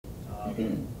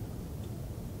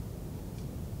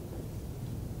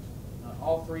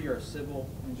All three are civil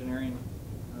engineering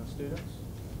students.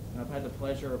 And I've had the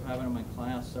pleasure of having them in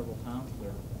class several times.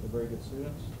 They're very good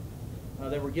students.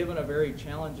 They were given a very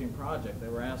challenging project. They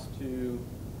were asked to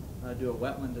do a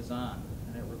wetland design,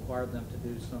 and it required them to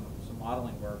do some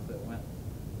modeling work that went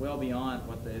well beyond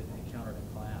what they had encountered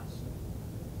in class.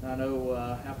 And I know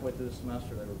halfway through the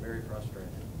semester they were very frustrated.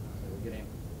 They were getting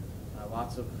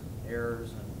lots of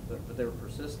errors, but they were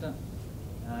persistent,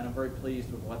 and I'm very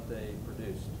pleased with what they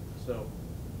produced. So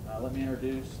let me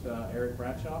introduce Eric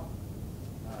Bradshaw,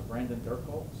 Brandon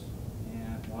Durchholz,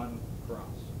 and Juan Quiroz.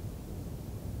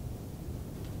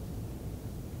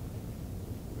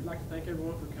 We'd like to thank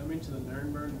everyone for coming to the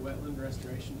Nurnberg Wetland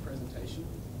Restoration presentation.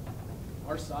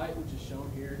 Our site, which is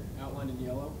shown here outlined in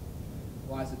yellow,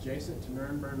 lies adjacent to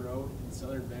Nurnberg Road in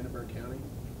southern Vandenberg County.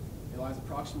 It lies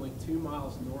approximately 2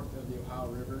 miles north of the Ohio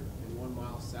River and 1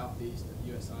 mile southeast of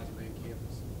USI's main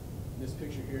campus. This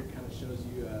picture here kind of shows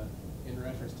you in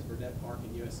reference to Burdett Park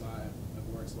in USI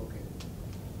of where it's located.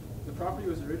 The property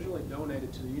was originally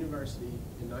donated to the university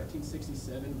in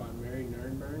 1967 by Mary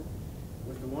Nurnberg,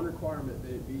 with the one requirement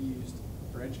that it be used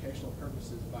for educational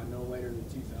purposes by no later than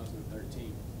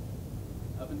 2013.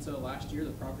 Up until last year,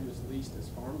 the property was leased as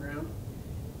farm ground,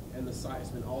 and the site has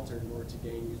been altered in order to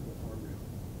gain usable farm ground.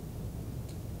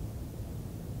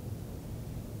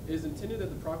 It is intended that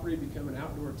the property become an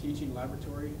outdoor teaching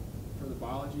laboratory for the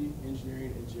biology,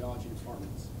 engineering, and geology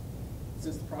departments.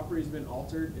 Since the property has been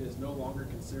altered, it is no longer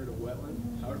considered a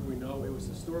wetland. However, we know it was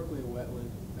historically a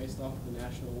wetland based off of the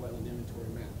National Wetland Inventory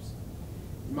maps.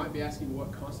 You might be asking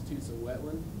what constitutes a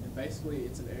wetland, and basically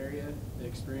it's an area that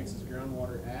experiences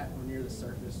groundwater at or near the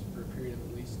surface for a period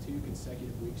of at least 2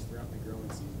 consecutive weeks throughout the growing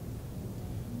season.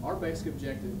 Our basic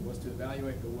objective was to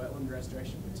evaluate the wetland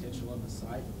restoration potential of the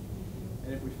site,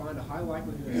 and if we find a high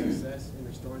likelihood of success in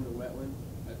restoring the wetland,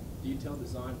 a detailed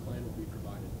design plan will be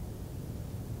provided.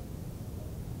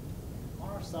 On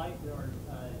our site, there are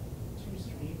 2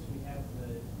 streams. We have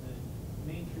the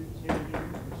main tributary here,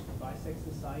 which bisects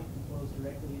the site and flows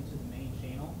directly into the main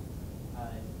channel.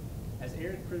 As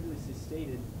Eric previously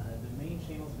stated, the main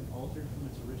channel has been altered from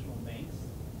its original banks.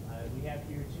 We have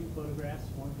here 2 photographs,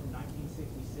 one from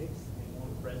 1966 and one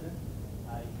present.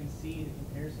 You can see the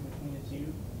comparison between the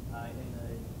two. In the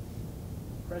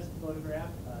present photograph,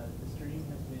 the stream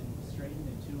has been straightened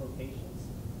in 2 locations.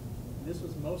 This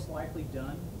was most likely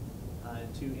done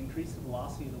to increase the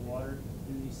velocity of the water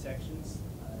through these sections,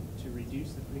 to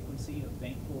reduce the frequency of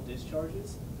bank full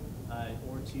discharges,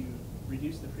 or to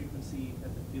reduce the frequency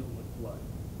that the field would flood.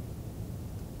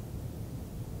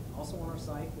 Also on our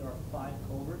site, there are 5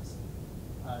 culverts.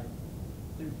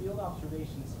 Through field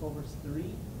observations, culverts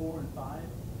 3, 4, and 5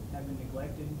 have been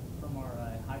neglected from our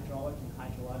hydraulic and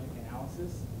hydrologic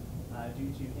analysis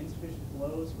due to insufficient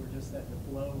flows, or just that the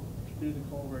flow through the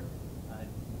culvert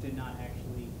did not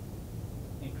actually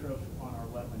encroach on our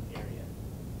wetland area.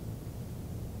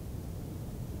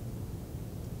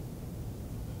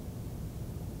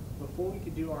 Before we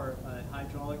could do our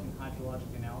hydraulic and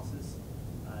hydrologic analysis,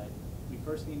 we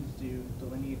first needed to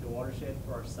delineate the watershed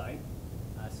for our site.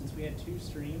 Since we had 2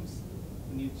 streams,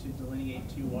 we needed to delineate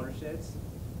 2 watersheds.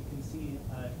 You can see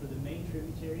for the main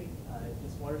tributary,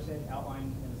 this watershed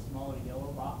outlined in a smaller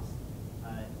yellow box,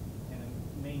 and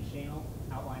the main channel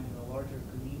outlined in a larger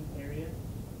green area.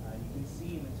 You can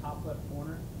see in the top left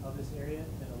corner of this area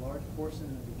that a large portion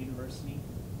of the university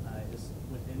is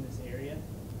within this area.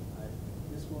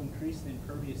 This will increase the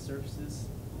impervious surfaces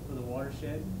for the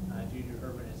watershed due to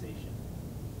urbanization.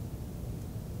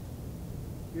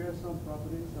 Here are some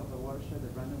properties of the watershed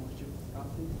that Brandon was just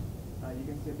discussing. You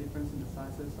can see a difference in the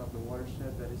sizes of the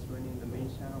watershed that is draining the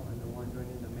main channel and the one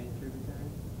draining the main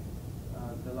tributary.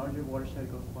 The larger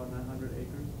watershed goes about 900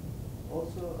 acres.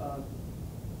 Also,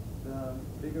 the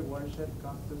bigger watershed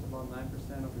constitutes about 9%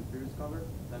 of impervious cover.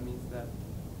 That means that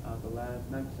 9%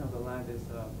 of the land is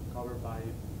covered by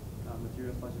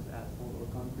materials such as asphalt or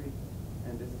concrete,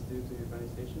 and this is due to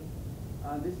urbanization.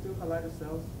 These 2 highlighted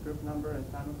cells, group number and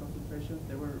time of concentration,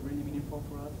 they were really meaningful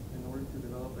for us in order to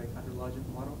develop a hydrologic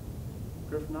model.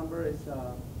 Group number is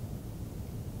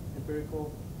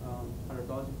empirical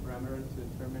hydrologic parameter to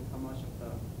determine how much of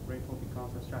the rainfall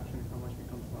becomes abstraction and how much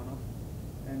becomes runoff.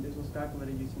 And this was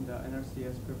calculated using the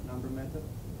NRCS group number method.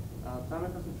 Time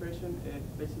of concentration, it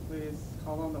basically is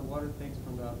how long the water takes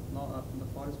from the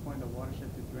farthest point of the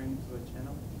watershed to drain into a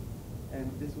channel. And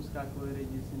this was calculated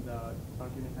using the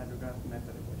Target hydrograph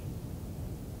method equation.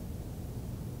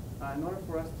 In order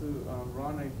for us to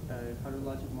run a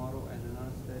hydrologic model and a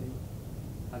non-steady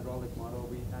hydraulic model,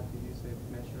 we had to use a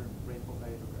measured rainfall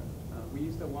hydrograph. We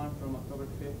used the one from October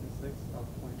 5th and 6th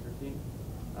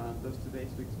few days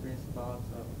we experienced about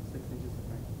 6 inches of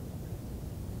rain.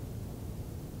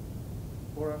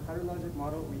 For a hydrologic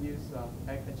model, we use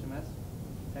HMS.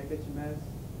 HMS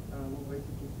will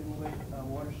basically simulate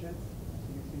watersheds. So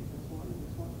you see this one and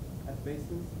this one as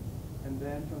basins, and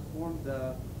then transform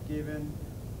the given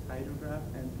hydrograph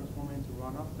and transform it into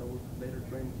runoff that will later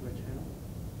drain into a channel.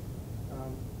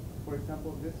 For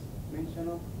example, this main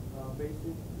channel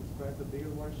basin describes a bigger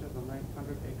watershed, a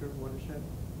 900-acre watershed,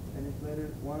 and it's later,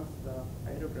 once the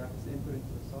hydrograph is input into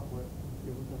the software,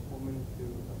 it will transform it into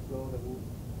a flow that will,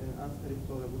 an unsteady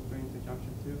flow that will drain into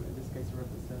junction 2. In this case, it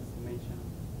represents the main channel.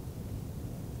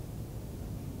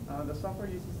 The software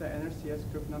uses the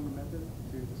NRCS group number method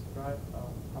to describe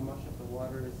how much of the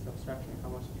water is subtraction and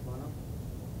how much is runoff.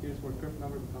 Here's where group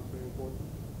number becomes very important.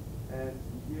 And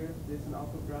here, there's an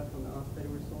output graph from the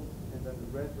unsteady result, and then the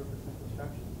red represents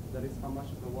subtraction. That is how much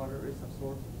of the water is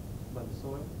absorbed by the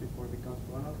soil before it becomes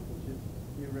runoff, which is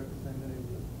here represented in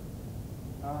blue.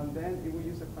 Then it will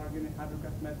use a cloud unit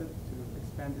hydrograph method to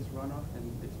expand this runoff and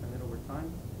expand it over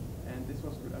time. And this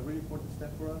was a really important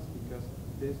step for us because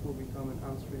this will become an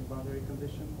downstream boundary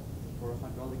condition for a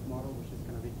hydraulic model, which is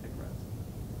going to be HEC-RAS.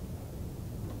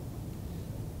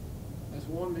 As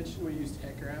Juan mentioned, we used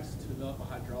HEC-RAS to develop a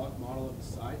hydraulic model of the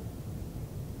site.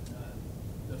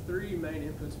 The three main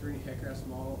inputs for any HEC-RAS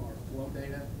model are flow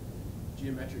data,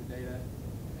 geometric data,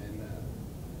 and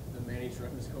the managed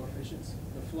roughness coefficients.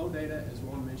 The flow data, as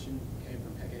Juan mentioned, came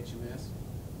from HEC-HMS.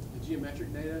 The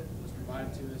geometric data was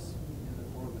provided to us in the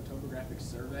form of a topographic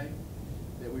survey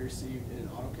that we received in an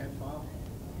AutoCAD file.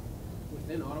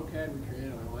 Within AutoCAD, we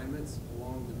created alignments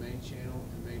along the main channel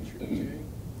and main tributary,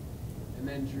 and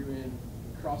then drew in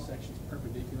cross sections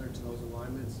perpendicular to those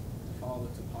alignments to follow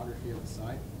the topography of the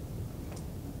site.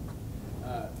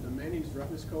 The managed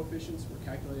roughness coefficients were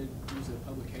calculated using a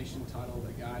publication titled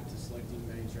A Guide to Selecting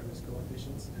Managed Roughness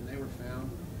Coefficients, and they were found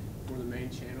for the main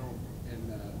channel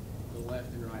and the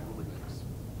left and right overbanks.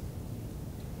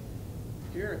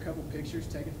 Here are a couple pictures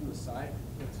taken from the site.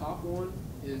 The top one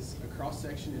is a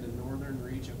cross-section in the northern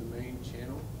reach of the main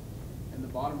channel, and the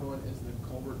bottom one is the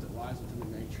culvert that lies within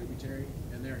the main tributary,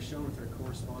 and they are shown with their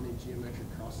corresponding geometric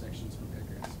cross-sections from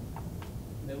HEC-RAS.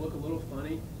 They look a little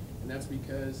funny, and that's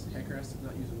because HEC-RAS does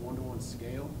not use a one-to-one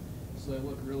scale, so they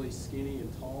look really skinny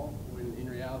and tall, when in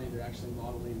reality they're actually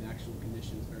modeling the actual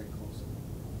conditions very closely.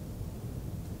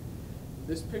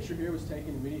 This picture here was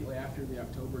taken immediately after the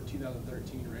October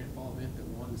 2013 rainfall event that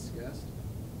Juan discussed.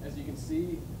 As you can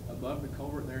see, above the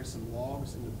culvert there are some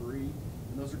logs and debris,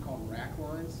 and those are called rack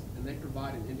lines, and they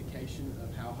provide an indication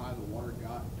of how high the water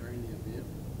got during the event.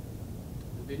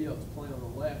 The video that's playing on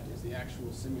the left is the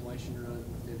actual simulation run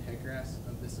within HEC-RAS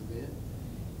of this event,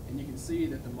 and you can see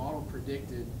that the model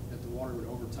predicted that the water would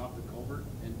overtop the culvert,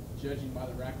 and judging by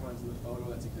the rack lines in the photo,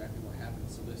 that's exactly what happened.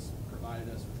 So this provided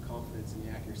us with confidence in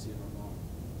the accuracy of our model.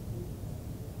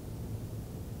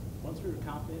 Once we were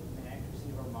confident in the accuracy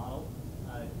of our model,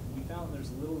 we found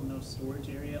there's little to no storage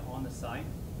area on the site,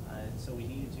 so we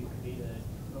needed to create a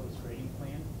proposed grading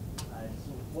plan.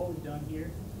 So what we've done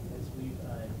here is we've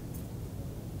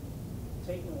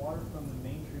taken water from the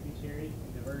main tributary and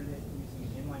diverted it using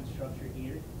an inline structure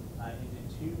here into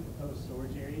two proposed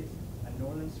storage areas, a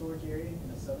northern storage area and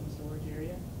a southern storage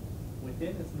area.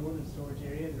 Within this northern storage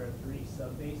area, there are three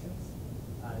subbasins.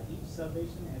 Each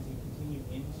subbasin, as you continue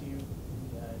into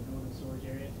the northern storage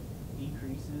area,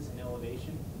 decreases in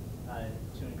elevation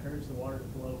to encourage the water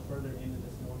to flow further into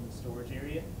this northern storage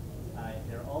area.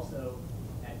 They're also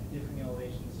at different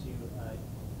elevations to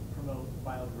promote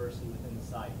biodiversity within the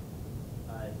site.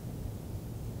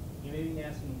 You may be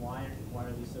asking why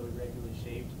are these so irregularly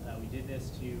shaped? We did this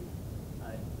to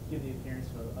give the appearance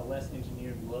of a less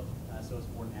engineered look, so it's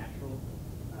more natural.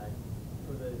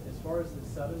 As far as the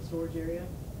southern storage area,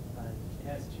 it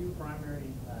has two primary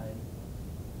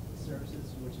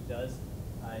services, which it does.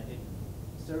 It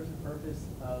serves the purpose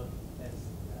of as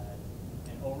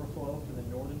an overflow for the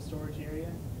northern storage area,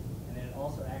 and then it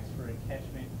also acts for a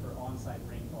catchment for on-site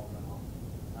rainfall runoff.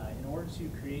 In order to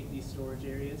create these storage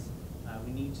areas,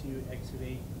 we need to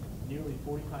excavate nearly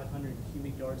 4,500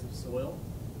 cubic yards of soil.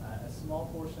 A small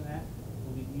portion of that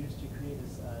will be used to create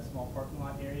this small parking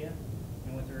lot area,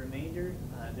 and with the remainder,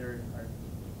 there are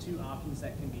two options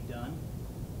that can be done.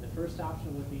 The first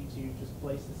option would be to just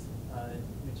place this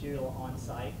material on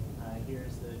site.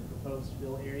 Here's the proposed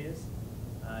fill areas.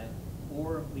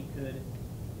 Or we could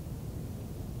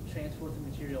transport the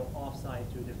material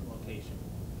off-site to a different location.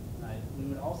 We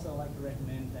would also like to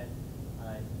recommend that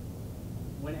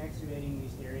when excavating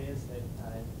these areas, that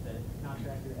the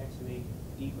contractor excavate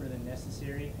deeper than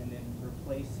necessary and then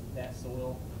replace that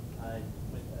soil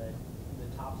with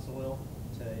the topsoil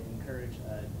to encourage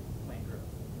plant growth.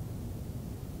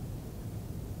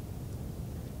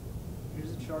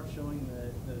 Here's a chart showing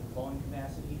the volume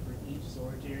capacity for each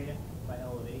storage area by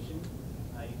elevation.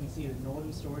 You can see the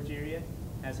northern storage area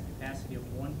has a capacity of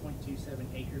 1.27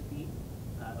 acre-feet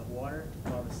of water,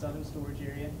 while the southern storage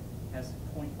area has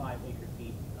 0.5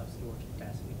 acre-feet of storage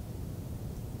capacity.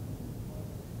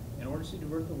 In order to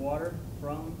divert the water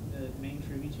from the main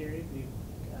tributary, we've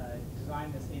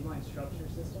designed this inline structure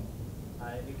system.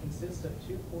 It consists of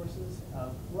two courses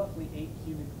of roughly 8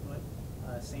 cubic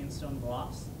foot sandstone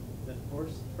blocks. The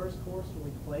first course will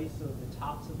be placed so that the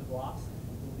tops of the blocks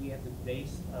will be at the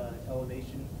base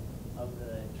elevation of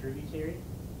the tributary.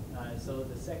 So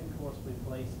the second course will be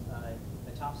placed,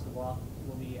 the tops of the block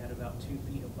will be at about 2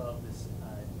 feet above this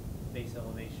base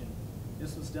elevation.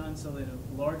 This was done so that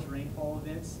in large rainfall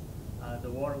events, the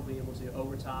water will be able to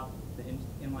overtop, the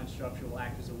inline structure will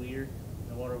act as a weir,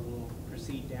 and the water will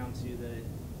proceed down to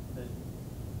the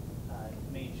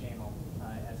main channel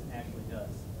as it naturally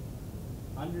does.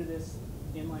 Under this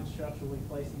inline structure, we'll be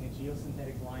placing a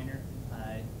geosynthetic liner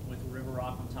with river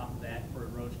rock on top of that for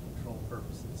erosion control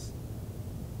purposes.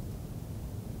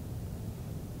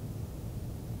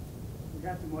 We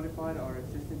have to modify our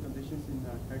existing conditions in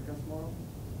our Quiroz model.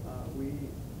 We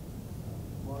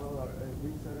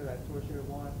started at tertiary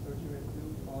 1, tertiary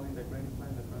 2, following the grading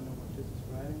plan that Brandon was just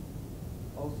describing.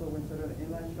 Also, we inserted an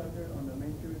inline structure on the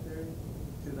main tributary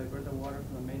to divert the water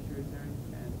from the main tributary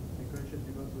and encourage it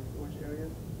to go to the storage area.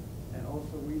 And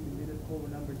also, we deleted culvert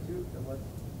number 2 that was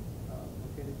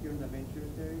located here in the main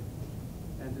tributary,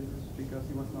 and this is because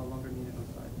it was no longer needed on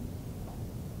site.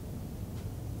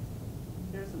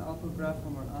 Here's an output graph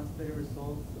from our unsteady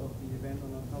results of the event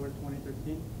on October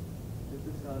 2013. This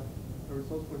is the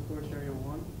results for storage area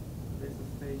 1. This is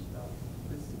stage.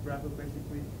 This graph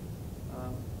basically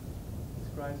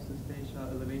describes the stage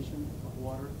elevation of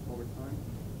water over time.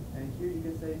 And here you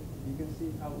can see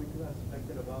how we could have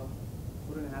expected about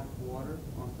 1.5 foot of water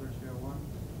on storage area 1,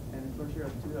 and in storage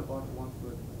area 2 about 1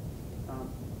 foot.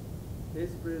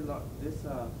 This pretty large.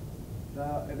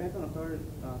 The event on October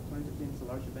 2015 is a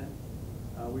large event.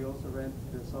 We also ran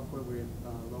the software with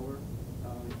lower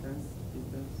intense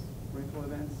rainfall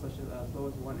events, such as low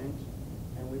as 1 inch,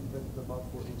 and we expected about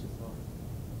 4 inches of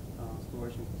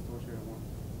storage in storage area 1.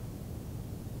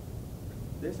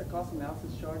 There's a cost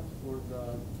analysis chart for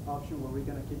the option where we're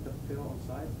going to keep the fill on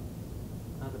site.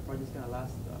 The project's going to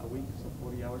last a week, so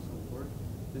 40 hours of work.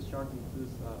 This chart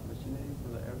includes machinery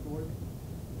for the earthwork,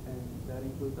 and that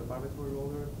includes the vibratory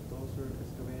roller, dozer,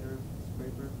 excavator,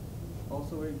 scraper.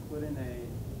 Also, we're including a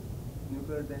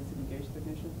nuclear density gauge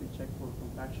technician to check for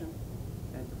compaction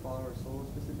and to follow our soil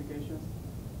specifications.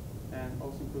 And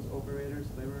also includes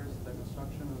operators, laborers, the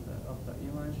construction of the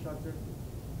inline structure,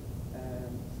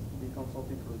 and the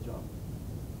consulting for the job.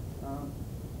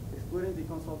 Excluding the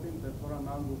consulting, the total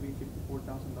amount will be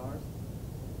 $54,000.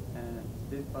 And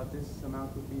this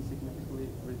amount could be significantly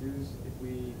reduced if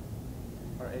we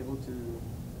are able to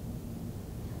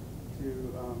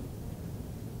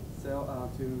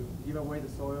give away the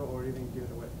soil, or even give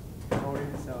it away, or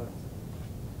even sell it.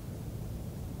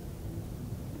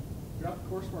 Throughout the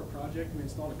course of our project, we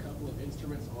installed a couple of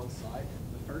instruments on site.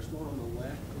 The first one on the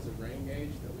left is a rain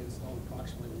gauge that we installed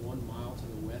approximately 1 mile to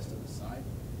the west of the site.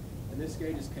 And this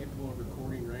gauge is capable of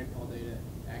recording rainfall data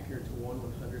accurate to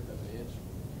 1/100th of an inch.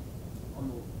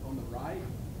 On the right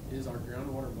is our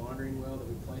groundwater monitoring well that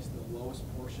we placed in the lowest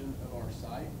portion of our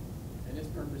site. And its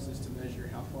purpose is to measure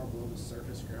how far below the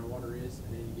surface groundwater is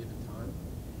at any given time.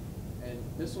 And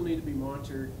this will need to be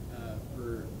monitored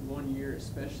for 1 year,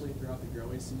 especially throughout the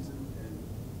growing season.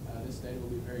 And this data will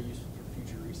be very useful for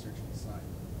future research on the site.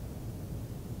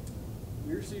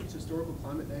 We received historical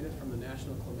climate data from the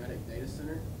National Climatic Data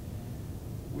Center.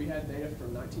 We had data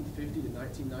from 1950 to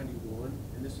 1991,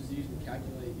 and this was used to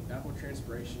calculate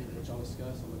evapotranspiration, which I'll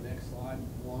discuss on the next slide,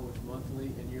 along with monthly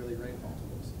and yearly rainfall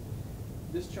totals.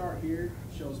 This chart here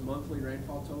shows monthly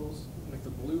rainfall totals, with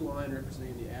the blue line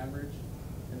representing the average,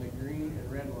 and the green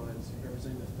and red lines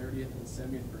representing the 30th and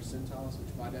 70th percentiles,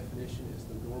 which by definition is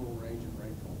the normal range of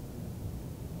rainfall.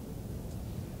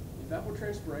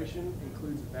 Evapotranspiration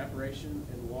includes evaporation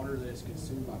and water that is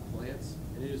consumed by plants,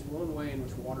 and it is one way in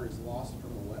which water is lost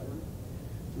from a wetland.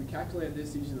 We calculated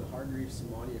this using the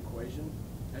Hargreaves-Samani equation.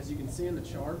 As you can see in the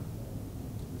chart,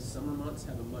 the summer months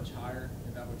have a much higher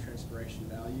evapotranspiration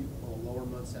value, while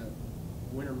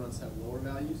winter months have lower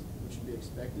values, which would be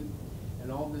expected.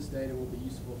 And all of this data will be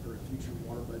useful for a future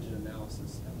water budget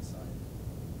analysis at the site.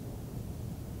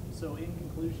 So in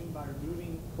conclusion, by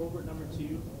removing culvert number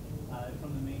 2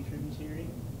 from the main tributary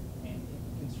and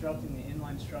constructing the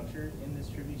inline structure in this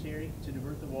tributary to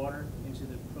divert the water into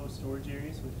the proposed storage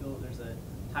areas. We feel that there's a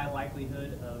high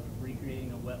likelihood of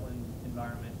recreating a wetland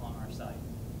environment on our site.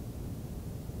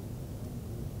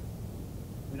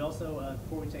 We'd also,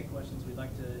 before we take questions, we'd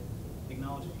like to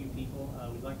acknowledge a few people.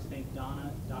 We'd like to thank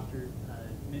Donna, Dr.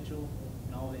 Mitchell,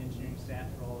 and all the engineering staff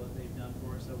for all that they've done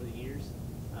for us over the years.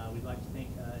 We'd like to thank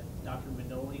Dr.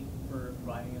 Mandoli for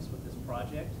providing us with this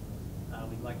project.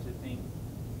 We'd like to thank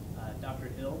Dr.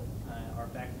 Hill, our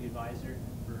faculty advisor,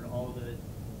 for all the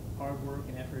hard work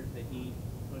and effort that he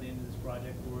put into this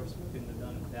project for us. We couldn't have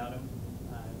done it without him.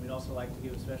 We'd also like to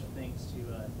give a special thanks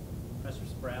to Professor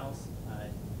Sprouse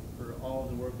for all of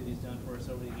the work that he's done for us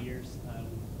over the years.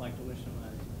 We'd like to wish him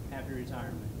a happy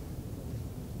retirement.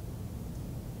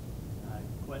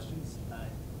 Questions?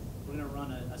 We're going to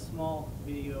run a small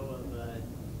video of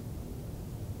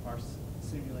our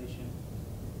simulation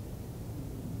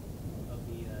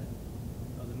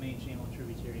of the main channel and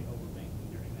tributary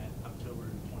overbanking during that October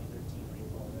 2013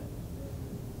 rainfall event.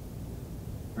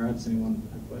 All right, does anyone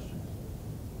have questions?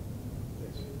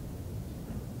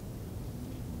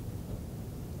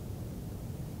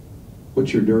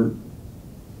 What's your dirt?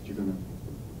 You're gonna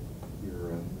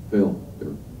your fill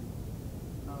dirt?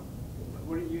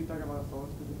 What are you talking about? Soil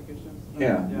specifications?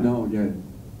 Yeah. No. Yeah.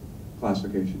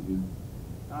 Classification.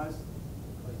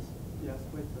 Yes,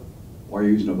 split fill. Why are you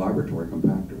using a vibratory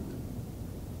compactor?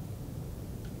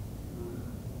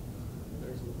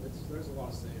 There's a lot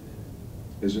of sand in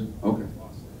it. Is it? Okay. There's a lot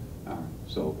of sand. All right.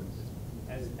 So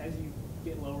As you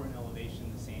get lower in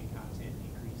elevation, the sand content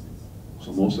increases.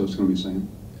 so most of it's going to be sand.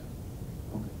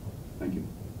 Yeah. Okay. Thank you.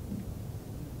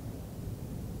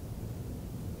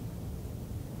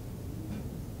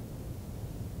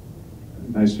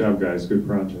 Nice job, guys. Good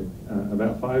project.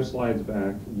 About 5 slides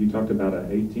back, you talked about an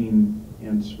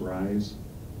 18-inch rise.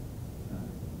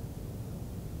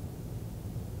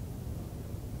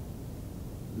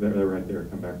 They're right there.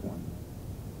 Come back one.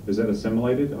 Is that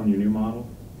assimilated on your new model?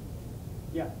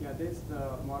 Yeah, this is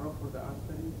the model for the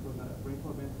unsteady from the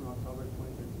rainfall event from October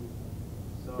 2013.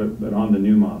 So, But on the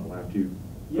new model, after you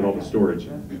put all the storage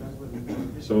in. That's what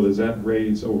it is. So does that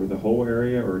raise over the whole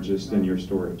area or just in your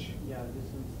storage? Yeah, this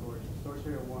is storage. Storage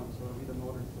area 1, so it'll be the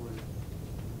northern storage.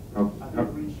 I How-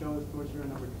 think we show storage area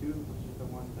number 2, which is the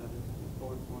one that is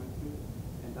overflowing to,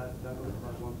 and that goes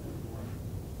about 1.4.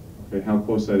 Okay, how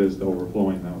close that is to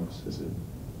overflowing those? Is it?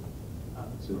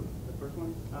 So- The first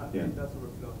one? I Yeah. think that's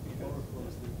overflow.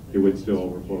 It would still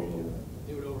overflow a little bit,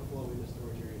 It would overflow in the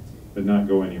storage area too. but not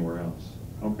go anywhere else.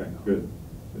 Okay, good.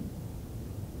 Good.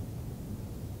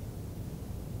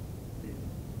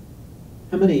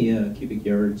 How many cubic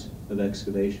yards of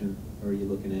excavation are you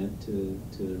looking at to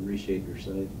reshape your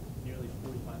site? Nearly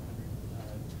 4,500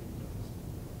 cubic yards.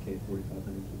 Okay,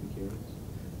 4,500 cubic yards.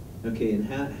 Okay,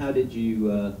 and how did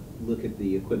you look at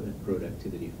the equipment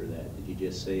productivity for that? Did you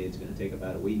just say it's going to take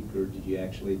about a week, or did you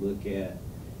actually look at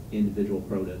individual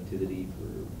productivity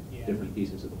for Yeah, different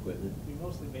pieces of equipment? We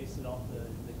mostly based it off the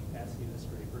capacity of the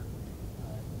scraper.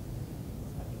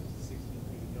 I think it's a 16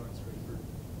 cubic yard scraper.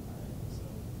 So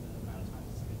the amount of time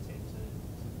it's going to take to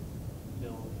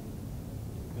fill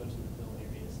and go to the fill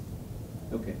areas.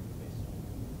 Okay. Based on.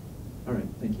 All right,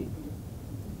 thank you.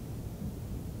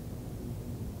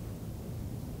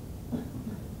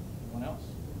 Anyone else?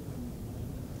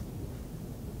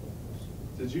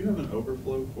 Did you have an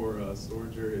overflow for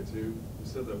storage area 2? You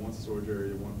said that once storage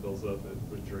area 1 fills up, it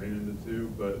would drain into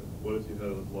 2, but what if you had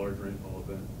a large rainfall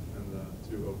event and the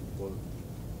 2 overflowed?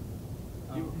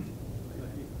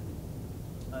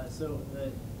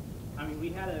 I mean, we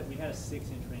had a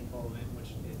 6-inch rainfall event, which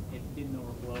it didn't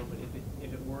overflow, but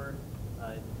if it were,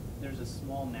 there's a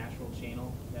small natural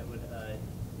channel that would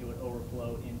it would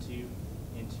overflow into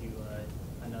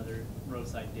another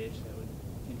roadside ditch that would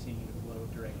continue to flow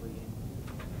directly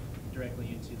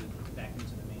into back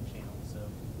into the main channel. So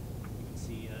you can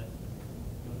see it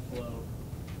would flow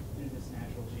through this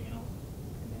natural channel,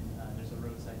 and then there's a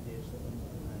roadside ditch that would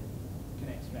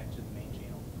connects back to the main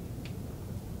channel.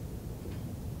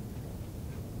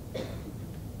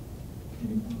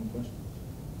 Any final questions?